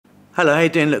Hello, how you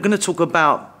doing? Look, I'm going to talk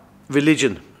about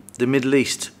religion, the Middle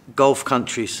East, Gulf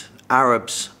countries,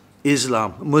 Arabs,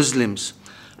 Islam, Muslims.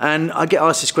 And I get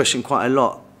asked this question quite a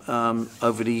lot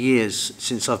over the years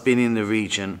since I've been in the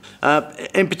region.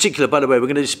 In particular, by the way, we're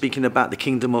going to be speaking about the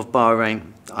Kingdom of Bahrain.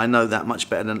 I know that much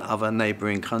better than other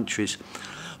neighbouring countries.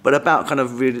 But about kind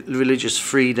of religious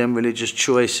freedom, religious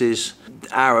choices,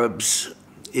 Arabs,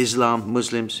 Islam,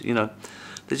 Muslims, you know.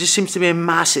 There just seems to be a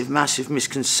massive, massive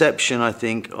misconception, I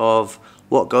think, of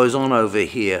what goes on over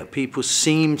here. People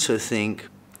seem to think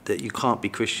that you can't be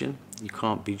Christian, you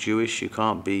can't be Jewish, you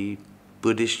can't be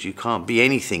Buddhist, you can't be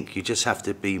anything. You just have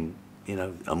to be, you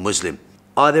know, a Muslim.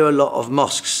 Are there a lot of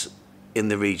mosques in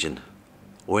the region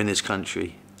or in this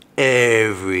country?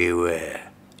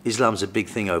 Everywhere. Islam's a big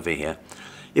thing over here.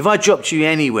 If I dropped you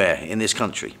anywhere in this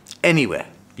country, anywhere,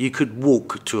 you could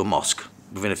walk to a mosque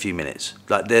within a few minutes.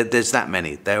 Like there's that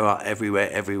many. There are everywhere,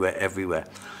 everywhere, everywhere.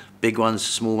 Big ones,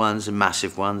 small ones, and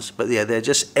massive ones. But yeah, they're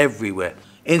just everywhere.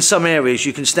 In some areas,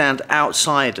 you can stand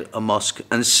outside a mosque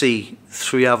and see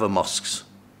 3 other mosques.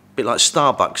 A bit like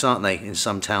Starbucks, aren't they, in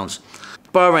some towns?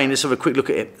 Bahrain, let's have a quick look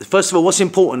at it. First of all, what's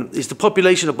important is the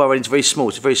population of Bahrain is very small.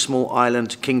 It's a very small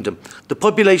island kingdom. The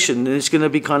population, and it's going to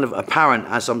be kind of apparent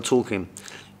as I'm talking,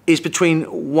 is between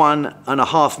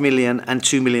 1.5 million and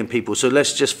 2 million people. So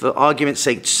let's just, for argument's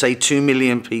sake, say 2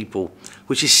 million people,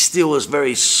 which is still a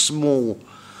very small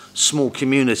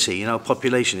community, you know,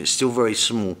 population. It's still very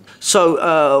small.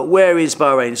 So where is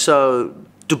Bahrain? So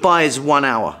Dubai is 1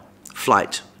 hour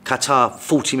flight. Qatar,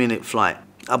 40-minute flight.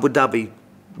 Abu Dhabi,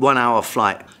 1 hour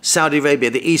flight. Saudi Arabia,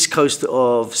 the east coast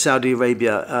of Saudi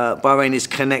Arabia. Bahrain is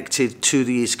connected to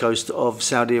the east coast of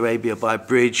Saudi Arabia by a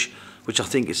bridge, which I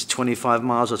think is 25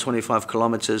 miles or 25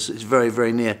 kilometers. It's very,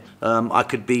 very near. I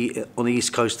could be on the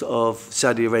east coast of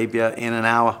Saudi Arabia in an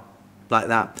hour, like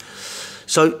that.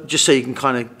 So just so you can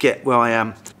kind of get where I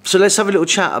am. So let's have a little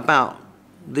chat about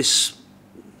this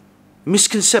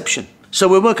misconception. So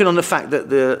we're working on the fact that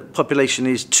the population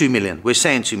is 2 million. We're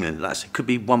saying 2 million. It could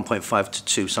be 1.5 to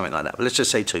 2, something like that. But let's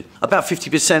just say 2. About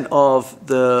 50% of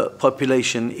the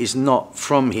population is not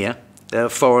from here. They're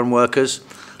foreign workers.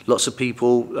 Lots of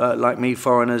people like me,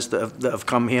 foreigners that have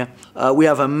come here. We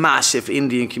have a massive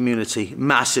Indian community,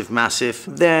 massive, massive.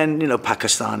 Then, you know,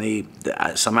 Pakistani,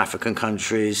 some African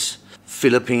countries,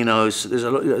 Filipinos.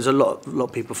 There's a lot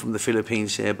of people from the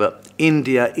Philippines here, but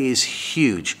India is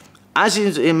huge, as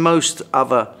is in most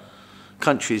other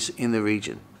countries in the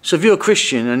region. So if you're a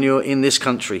Christian and you're in this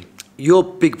country, your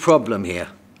big problem here,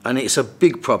 and it's a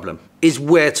big problem, is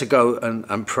where to go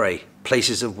and pray,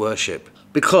 places of worship.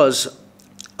 Because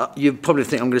you probably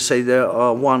think I'm going to say there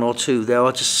are 1 or 2. There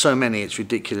are just so many, it's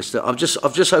ridiculous. I've just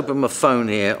opened my phone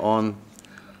here on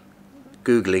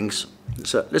Googlings.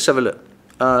 So let's have a look.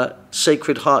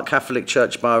 Sacred Heart Catholic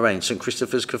Church, Bahrain, St.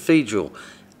 Christopher's Cathedral,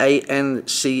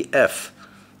 ANCF,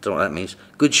 don't know what that means.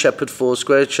 Good Shepherd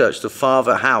Foursquare Church, the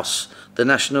Father House, the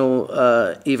National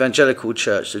Evangelical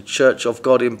Church, the Church of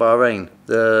God in Bahrain,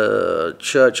 the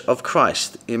Church of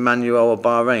Christ, Emmanuel of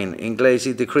Bahrain,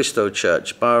 Inglesi de Cristo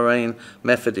Church, Bahrain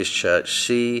Methodist Church,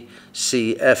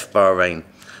 CCF Bahrain,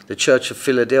 the Church of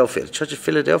Philadelphia. The Church of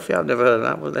Philadelphia? I've never heard of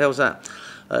that. What the hell's that?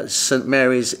 St.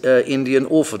 Mary's Indian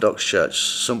Orthodox Church,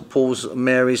 St. Paul's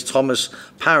Mary's Thomas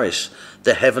Parish,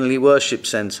 the Heavenly Worship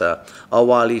Centre,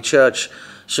 Awali Church,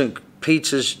 St.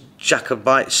 Peter's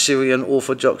Jacobite Syrian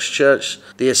Orthodox Church,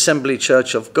 the Assembly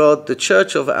Church of God, the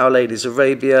Church of Our Ladies of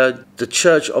Arabia, the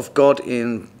Church of God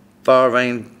in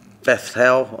Bahrain,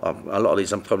 Bellyfull, a lot of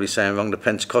these I'm probably saying wrong, the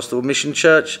Pentecostal Mission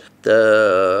Church,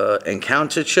 the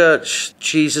Encounter Church,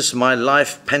 Jesus My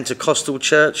Life Pentecostal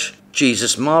Church,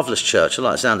 Jesus Marvellous Church, I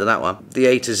like the sound of that one, the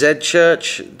A to Z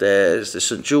Church, there's the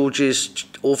St. George's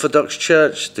Orthodox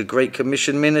Church, the Great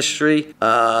Commission Ministry,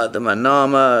 the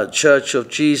Manama Church of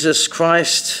Jesus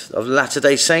Christ of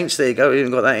Latter-day Saints, there you go, we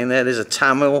even got that in there, there's a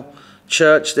Tamil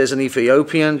church, there's an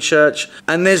Ethiopian church,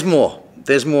 and there's more.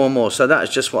 There's more and more. So that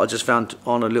is just what I just found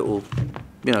on a little,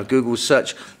 you know, Google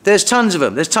search. There's tons of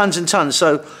them. There's tons and tons.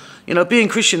 So, you know, being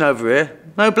Christian over here,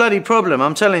 no bloody problem,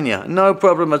 I'm telling you. No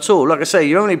problem at all. Like I say,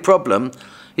 your only problem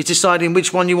is deciding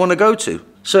which one you want to go to.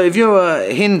 So if you're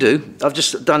a Hindu, I've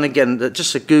just done, again,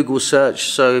 just a Google search.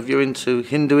 So if you're into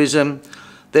Hinduism,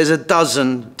 there's a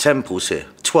dozen temples here,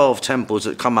 12 temples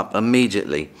that come up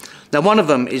immediately. Now, one of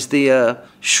them is the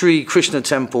Sri Krishna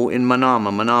Temple in Manama.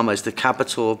 Manama is the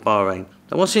capital of Bahrain.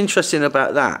 Now, what's interesting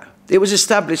about that? It was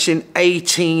established in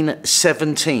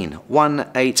 1817,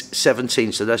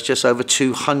 1817, so that's just over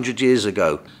 200 years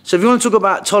ago. So if you want to talk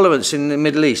about tolerance in the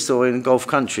Middle East or in Gulf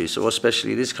countries, or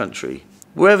especially this country,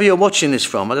 wherever you're watching this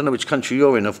from, I don't know which country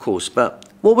you're in, of course, but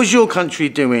what was your country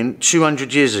doing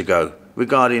 200 years ago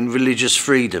regarding religious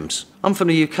freedoms. I'm from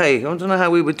the UK. I don't know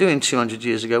how we were doing 200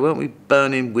 years ago. Weren't we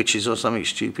burning witches or something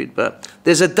stupid? But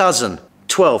there's a dozen,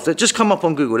 12, that just come up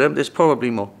on Google. There's probably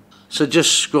more. So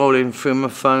just scrolling through my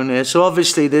phone here. So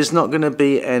obviously there's not going to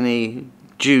be any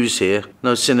Jews here,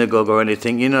 no synagogue or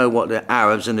anything. You know what the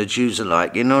Arabs and the Jews are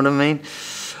like, you know what I mean?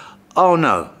 Oh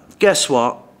no, guess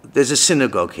what? There's a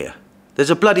synagogue here. There's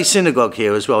a bloody synagogue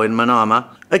here as well in Manama.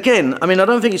 Again, I mean, I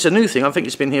don't think it's a new thing. I think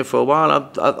it's been here for a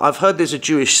while. I've heard there's a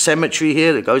Jewish cemetery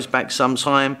here that goes back some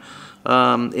time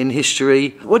in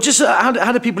history. Well, just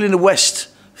how do people in the West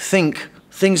think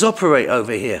things operate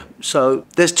over here? So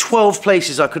there's 12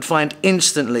 places I could find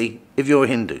instantly if you're a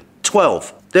Hindu.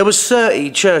 12. There was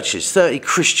 30 churches, 30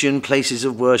 Christian places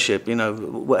of worship, you know,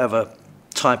 whatever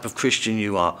type of Christian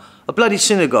you are. A bloody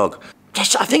synagogue.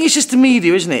 I think it's just the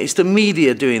media, isn't it? It's the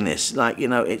media doing this. Like, you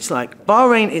know, it's like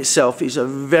Bahrain itself is a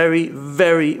very,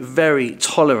 very, very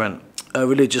tolerant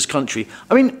religious country.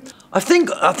 I mean, I think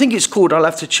it's called, I'll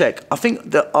have to check, I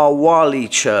think the Awali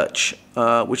church,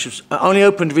 which was only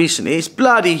opened recently, it's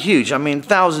bloody huge. I mean,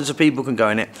 thousands of people can go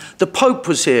in it. The Pope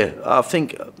was here, I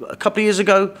think, a couple of years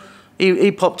ago.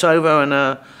 He popped over and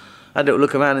had a little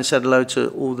look around and said hello to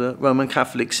all the Roman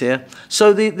Catholics here.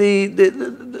 So the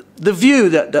view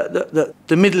that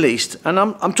the Middle East, and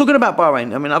I'm talking about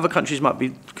Bahrain. I mean, other countries might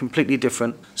be completely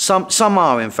different. Some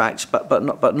are, in fact, but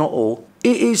not all.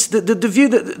 It is the view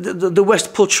that the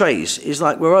West portrays is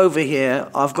like, we're over here.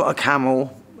 I've got a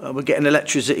camel. We're getting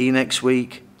electricity next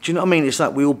week. Do you know what I mean? It's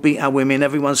like we all beat our women.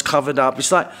 Everyone's covered up.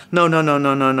 It's like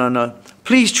no.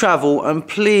 Please travel, and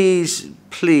please,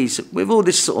 with all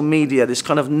this sort of media, this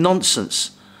kind of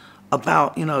nonsense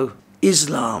about, you know,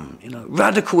 Islam, you know,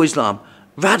 radical Islam.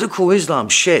 Radical Islam,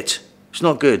 shit. It's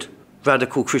not good.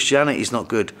 Radical Christianity is not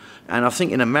good. And I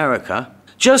think in America,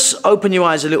 just open your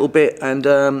eyes a little bit, and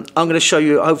I'm going to show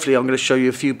you, hopefully I'm going to show you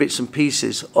a few bits and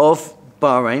pieces of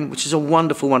Bahrain, which is a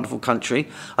wonderful, wonderful country.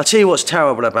 I'll tell you what's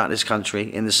terrible about this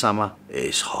country in the summer.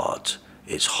 It's hot.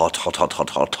 It's hot.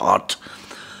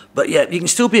 But yeah, you can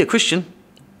still be a Christian,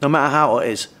 no matter how hot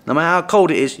it is. No matter how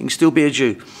cold it is, you can still be a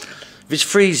Jew. If it's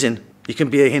freezing, you can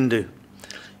be a Hindu.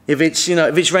 If it's, you know,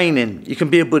 if it's raining, you can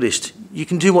be a Buddhist. You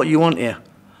can do what you want here.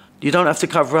 You don't have to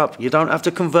cover up. You don't have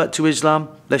to convert to Islam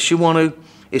unless you want to.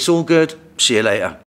 It's all good. See you later.